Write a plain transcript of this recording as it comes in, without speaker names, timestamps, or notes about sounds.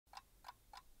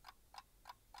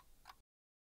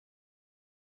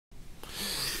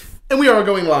And we are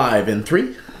going live in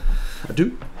 3, a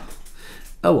 2,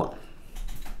 a 1.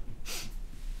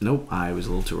 Nope, I was a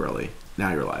little too early.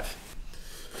 Now you're live.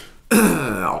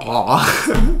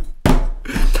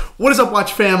 What is up,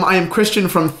 Watch fam? I am Christian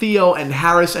from Theo and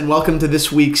Harris, and welcome to this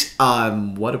week's,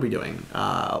 what are we doing?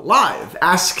 Live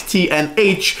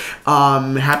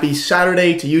ASKTNH. Happy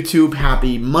Saturday to YouTube.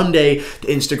 Happy Monday to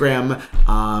Instagram.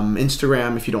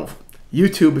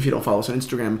 YouTube, if you don't follow us on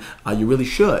Instagram, you really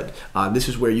should. This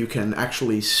is where you can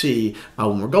actually see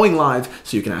when we're going live,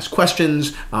 so you can ask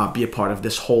questions, be a part of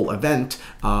this whole event.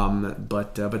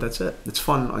 But that's it. It's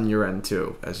fun on your end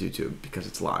too, as YouTube, because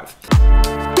it's live.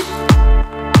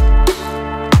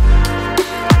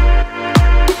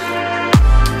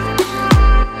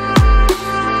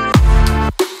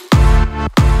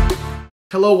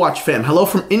 Hello, Watch fam. Hello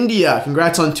from India.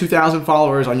 Congrats on 2,000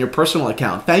 followers on your personal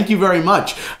account. Thank you very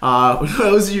much. For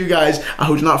those of you guys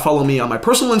who do not follow me on my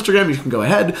personal Instagram, you can go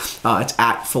ahead. It's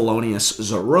at Thelonious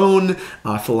Zerone.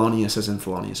 Thelonious as in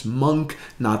Thelonious Monk.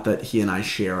 Not that he and I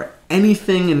share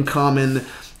anything in common.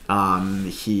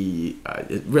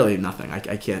 Really nothing.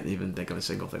 I can't even think of a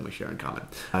single thing we share in common.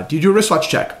 Do you do a wristwatch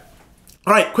check?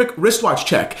 All right, quick wristwatch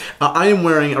check. I am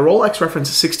wearing a Rolex reference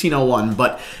 1601,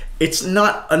 but it's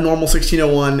not a normal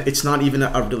 1601. It's not even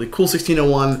a really cool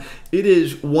 1601. It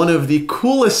is one of the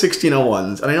coolest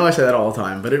 1601s, and I know I say that all the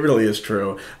time, but it really is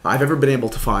true, I've ever been able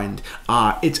to find.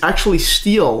 It's actually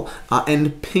steel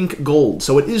and pink gold,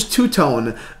 so it is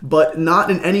two-tone, but not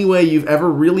in any way you've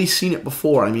ever really seen it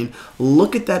before. I mean,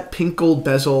 look at that pink gold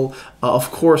bezel.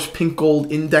 Of course, pink gold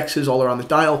indexes all around the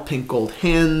dial, pink gold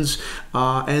hands,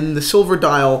 and the silver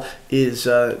dial is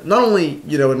not only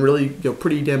in really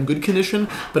pretty damn good condition,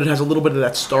 but it has a little bit of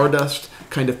that stardust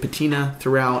kind of patina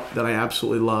throughout that I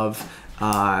absolutely love.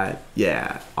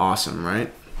 Yeah, awesome, right?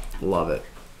 Love it.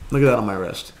 Look at that on my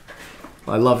wrist.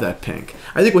 I love that pink.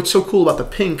 I think what's so cool about the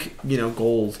pink,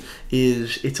 gold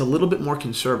is it's a little bit more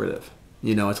conservative.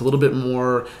 It's a little bit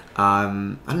more, I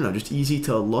don't know, just easy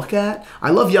to look at. I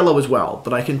love yellow as well,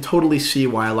 but I can totally see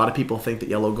why a lot of people think that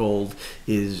yellow gold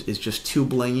is just too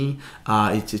blingy.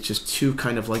 It's just too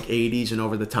kind of like 80s and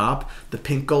over the top. The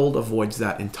pink gold avoids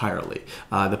that entirely.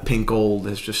 The pink gold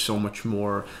is just so much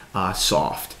more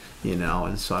soft,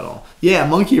 and subtle. Yeah,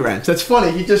 monkey wrench. That's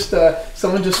funny. He just,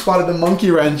 someone just spotted the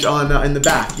monkey wrench on in the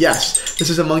back. Yes,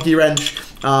 this is a monkey wrench.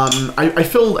 I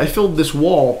filled this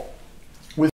wall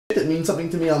that means something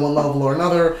to me on one level or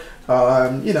another.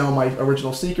 My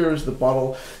original sneakers, the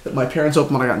bottle that my parents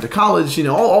opened when I got into college,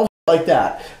 all like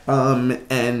that.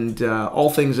 All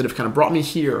things that have kind of brought me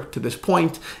here to this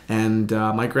point. And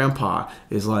my grandpa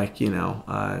is like,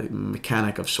 a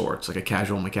mechanic of sorts, like a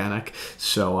casual mechanic.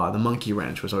 So the monkey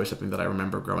wrench was always something that I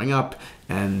remember growing up,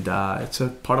 and it's a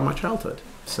part of my childhood.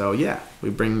 So yeah, we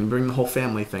bring the whole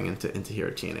family thing into here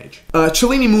at TNH.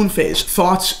 Cellini Moon Phase,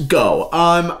 thoughts, go.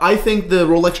 I think the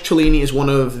Rolex Cellini is one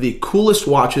of the coolest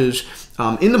watches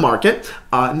in the market,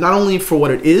 not only for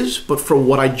what it is, but for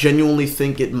what I genuinely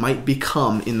think it might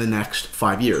become in the next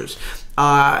 5 years.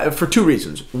 For two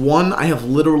reasons. One, I have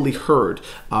literally heard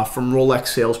from Rolex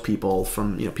salespeople,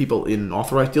 from people in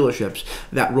authorized dealerships,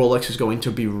 that Rolex is going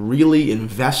to be really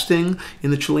investing in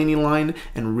the Cellini line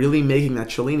and really making that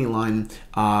Cellini line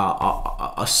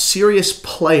a serious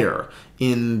player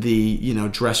in the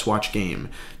dress watch game.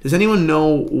 Does anyone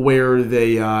know where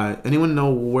they are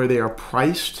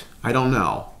priced? I don't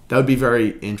know. That would be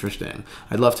very interesting.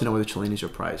 I'd love to know where the Cellinis are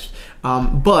priced.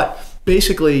 But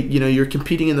basically, you're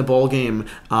competing in the ball game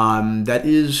that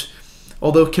is,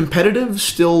 although competitive,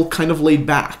 still kind of laid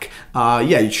back.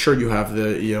 Yeah, sure, you have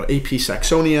the AP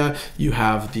Saxonia, you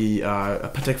have the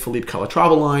Patek Philippe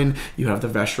Calatrava line, you have the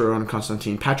Vacheron and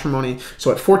Constantin Patrimony.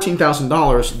 So at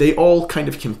 $14,000, they all kind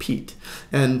of compete.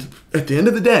 And at the end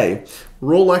of the day,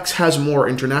 Rolex has more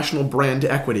international brand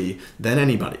equity than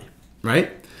anybody,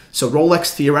 right? So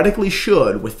Rolex theoretically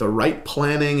should, with the right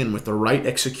planning and with the right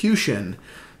execution,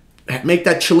 make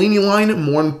that Cellini line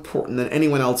more important than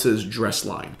anyone else's dress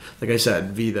line. Like I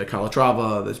said, via the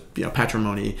Calatrava, the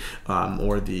Patrimony,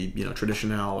 or the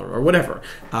Traditional or whatever.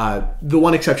 The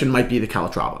one exception might be the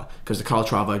Calatrava, because the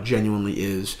Calatrava genuinely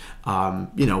is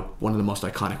one of the most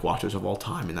iconic watches of all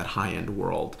time in that high-end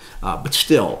world. But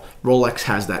still, Rolex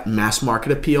has that mass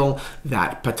market appeal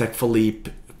that Patek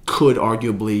Philippe could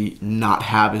arguably not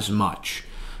have as much,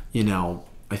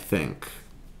 I think.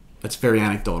 That's very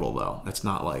anecdotal, though. That's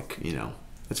not like,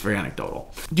 That's very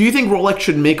anecdotal. Do you think Rolex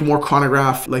should make more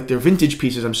chronograph, like their vintage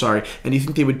pieces, I'm sorry, and do you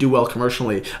think they would do well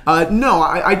commercially? No,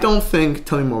 I don't think,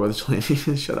 tell me more about the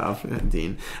Cellini. Shut up,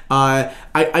 Dean.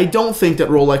 I don't think that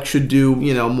Rolex should do,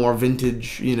 you know, more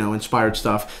vintage, you know, inspired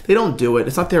stuff. They don't do it.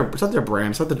 It's not their brand.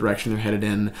 It's not the direction they're headed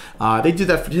in. They do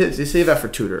that. They save that for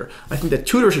Tudor. I think that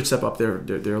Tudor should step up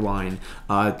their line.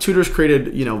 Tudor's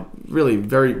created, you know, really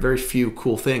very few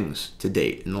cool things to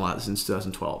date since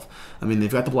 2012. I mean,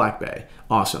 they've got the Black Bay.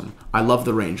 Awesome. I love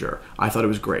the Ranger. I thought it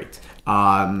was great.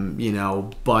 You know,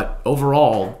 but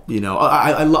overall, you know,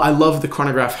 I love the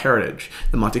chronograph heritage,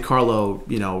 the Monte Carlo,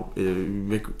 you know,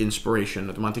 inspiration,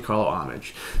 the Monte Carlo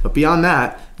homage. But beyond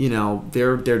that, you know,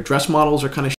 their dress models are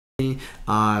kind of shitty.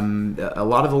 A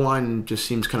lot of the line just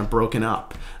seems kind of broken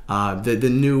up. The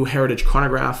new heritage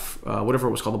chronograph, whatever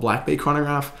it was called, the Black Bay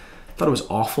chronograph, I thought it was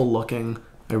awful looking.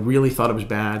 I really thought it was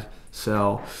bad.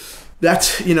 So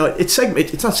that's, you know, it's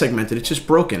not segmented, it's just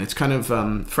broken. It's kind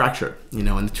of fractured, you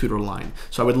know, in the Tudor line.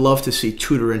 So I would love to see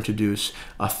Tudor introduce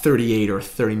a 38 or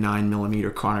 39 millimeter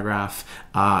chronograph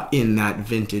in that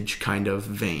vintage kind of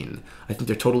vein. I think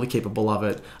they're totally capable of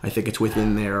it. I think it's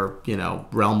within their, you know,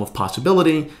 realm of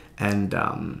possibility, and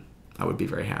I would be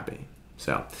very happy.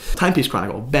 So, Timepiece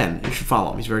Chronicle, Ben, you should follow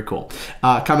him, he's very cool,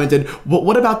 commented,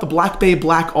 what about the Black Bay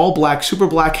Black, All Black, Super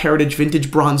Black, Heritage,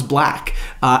 Vintage Bronze Black?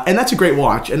 And that's a great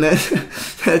watch, and that's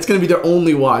going to be their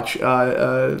only watch, you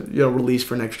know, released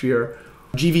for next year.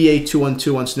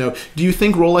 GVA212 wants to know, do you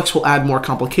think Rolex will add more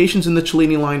complications in the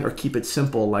Cellini line or keep it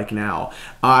simple like now?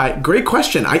 Great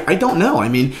question. I don't know. I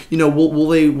mean, you know, will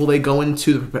they go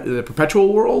into the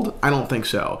perpetual world? I don't think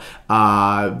so.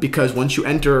 Because once you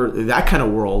enter that kind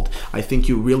of world, I think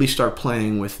you really start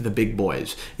playing with the big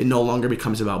boys. It no longer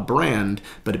becomes about brand,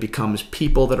 but it becomes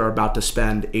people that are about to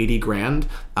spend 80 grand,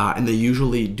 and they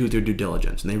usually do their due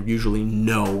diligence, and they usually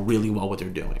know really well what they're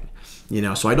doing. You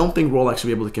know, so I don't think Rolex will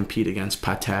be able to compete against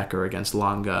Patek or against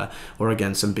Lange or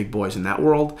against some big boys in that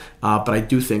world. But I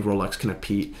do think Rolex can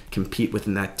compete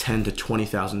within that $10,000 to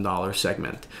 $20,000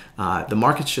 segment. The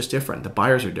market's just different. The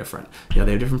buyers are different. You know,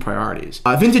 they have different priorities.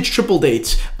 Vintage triple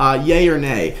dates, yay or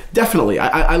nay? Definitely.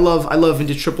 I love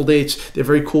vintage triple dates. They're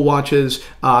very cool watches.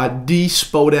 D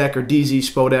Spodek or DZ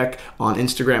Spodek on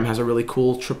Instagram has a really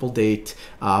cool triple date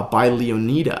by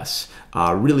Leonidas.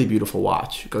 Really beautiful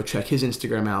watch. Go check his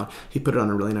Instagram out. He put it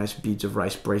on a really nice beads of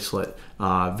rice bracelet.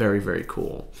 Very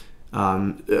cool.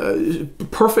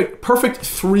 Perfect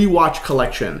 3-watch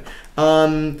collection.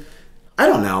 I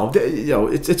don't know. You know,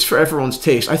 it's for everyone's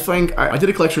taste. I think I did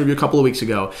a collection review a couple of weeks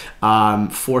ago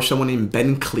for someone named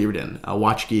Ben Cleardon, a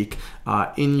watch geek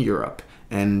in Europe.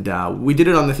 And we did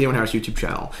it on the Theo Harris YouTube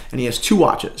channel. And he has 2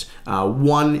 watches.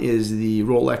 One is the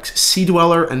Rolex Sea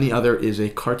Dweller, and the other is a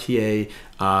Cartier,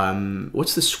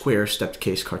 what's the square stepped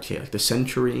case Cartier? Like the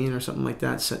Centurine or something like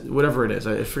that? Whatever it is.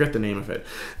 I forget the name of it.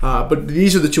 But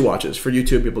these are the 2 watches for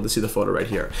YouTube people to see the photo right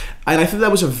here. And I think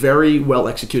that was a very well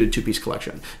executed 2-piece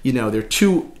collection. You know, they're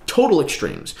 2 total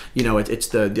extremes. You know, it's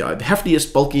the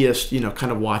heftiest, bulkiest, you know,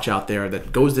 kind of watch out there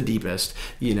that goes the deepest,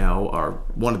 you know, or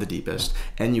one of the deepest.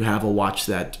 And you have a watch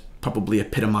that probably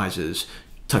epitomizes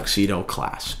tuxedo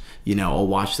class. You know, a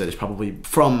watch that is probably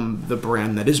from the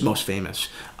brand that is most famous,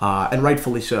 and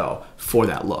rightfully so, for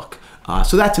that look.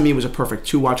 So that to me was a perfect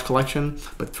 2-watch collection,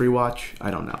 but 3-watch,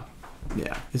 I don't know.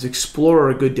 Yeah. Is Explorer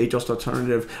a good Datejust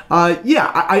alternative?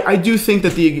 Yeah, I do think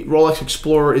that the Rolex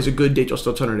Explorer is a good Datejust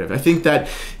alternative. I think that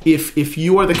if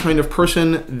you are the kind of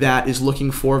person that is looking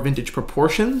for vintage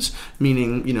proportions,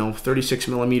 meaning, you know, 36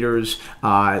 millimeters,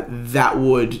 that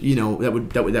would, you know,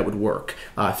 that would work.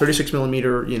 36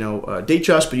 millimeter, you know,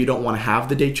 Datejust, but you don't want to have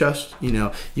the Datejust. You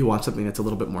know, you want something that's a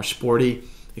little bit more sporty.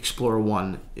 Explorer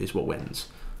I is what wins.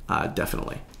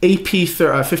 Definitely. AP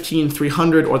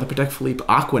 15300 or the Patek Philippe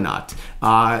Aquanaut.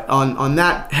 On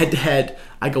that head-to-head,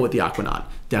 I go with the Aquanaut,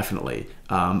 definitely.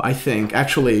 I think,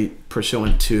 actually,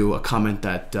 pursuant to a comment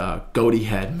that Goaty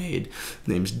had made,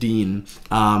 name's Dean,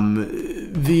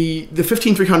 the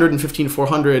 15300 and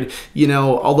 15400, you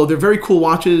know, although they're very cool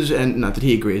watches, and not that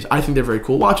he agrees, I think they're very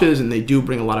cool watches, and they do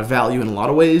bring a lot of value in a lot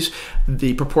of ways,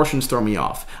 the proportions throw me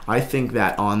off. I think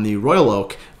that on the Royal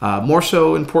Oak, more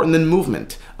so important than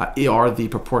movement, are the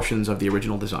proportions of the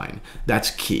original design.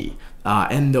 That's key.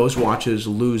 And those watches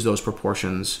lose those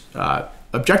proportions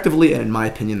objectively, and in my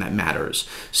opinion, that matters.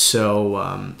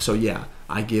 So yeah,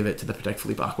 I give it to the Patek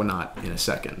Philippe Aquanaut in a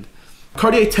second.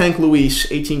 Cartier Tank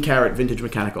Louis 18 karat vintage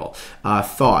mechanical.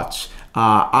 Thoughts?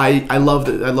 I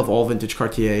love all vintage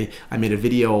Cartier. I made a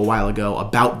video a while ago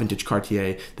about vintage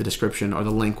Cartier. The description or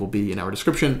the link will be in our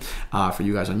description for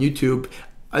you guys on YouTube.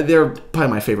 they're probably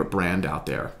my favorite brand out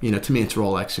there. You know, to me, it's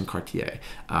Rolex and Cartier.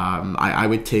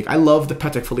 I love the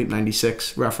Patek Philippe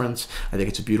 96 reference. I think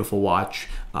it's a beautiful watch.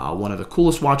 One of the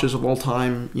coolest watches of all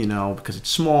time, you know, because it's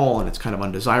small and it's kind of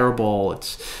undesirable.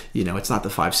 It's, you know, it's not the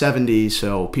 570,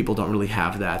 so people don't really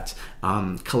have that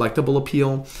collectible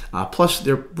appeal. Plus,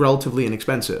 they're relatively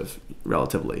inexpensive,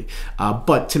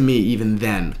 but to me, even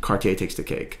then, Cartier takes the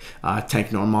cake.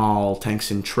 Tank Normal, Tank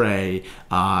Cintre,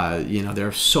 you know,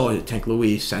 there's so Tank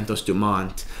Louis, Santos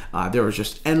Dumont. There was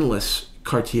just endless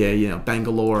Cartier, you know,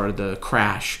 Bangalore, the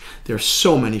Crash. There's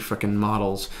so many freaking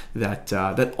models that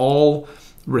all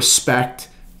respect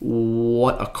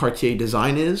what a Cartier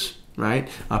design is, right?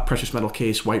 Precious metal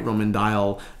case, white Roman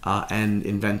dial, and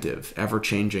inventive,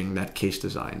 ever-changing that case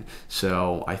design.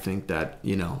 So I think that,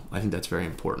 you know, I think that's very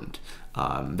important,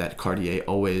 that Cartier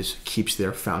always keeps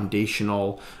their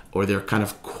foundational or their kind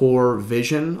of core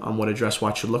vision on what a dress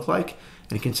watch should look like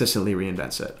and consistently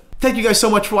reinvents it. Thank you guys so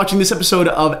much for watching this episode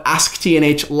of Ask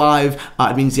TNH Live.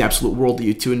 It means the absolute world that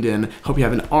you tuned in. Hope you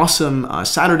have an awesome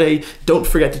Saturday. Don't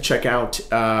forget to check out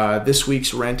this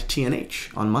week's Rant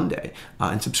TNH on Monday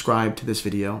and subscribe to this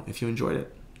video if you enjoyed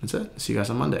it. That's it. See you guys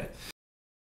on Monday.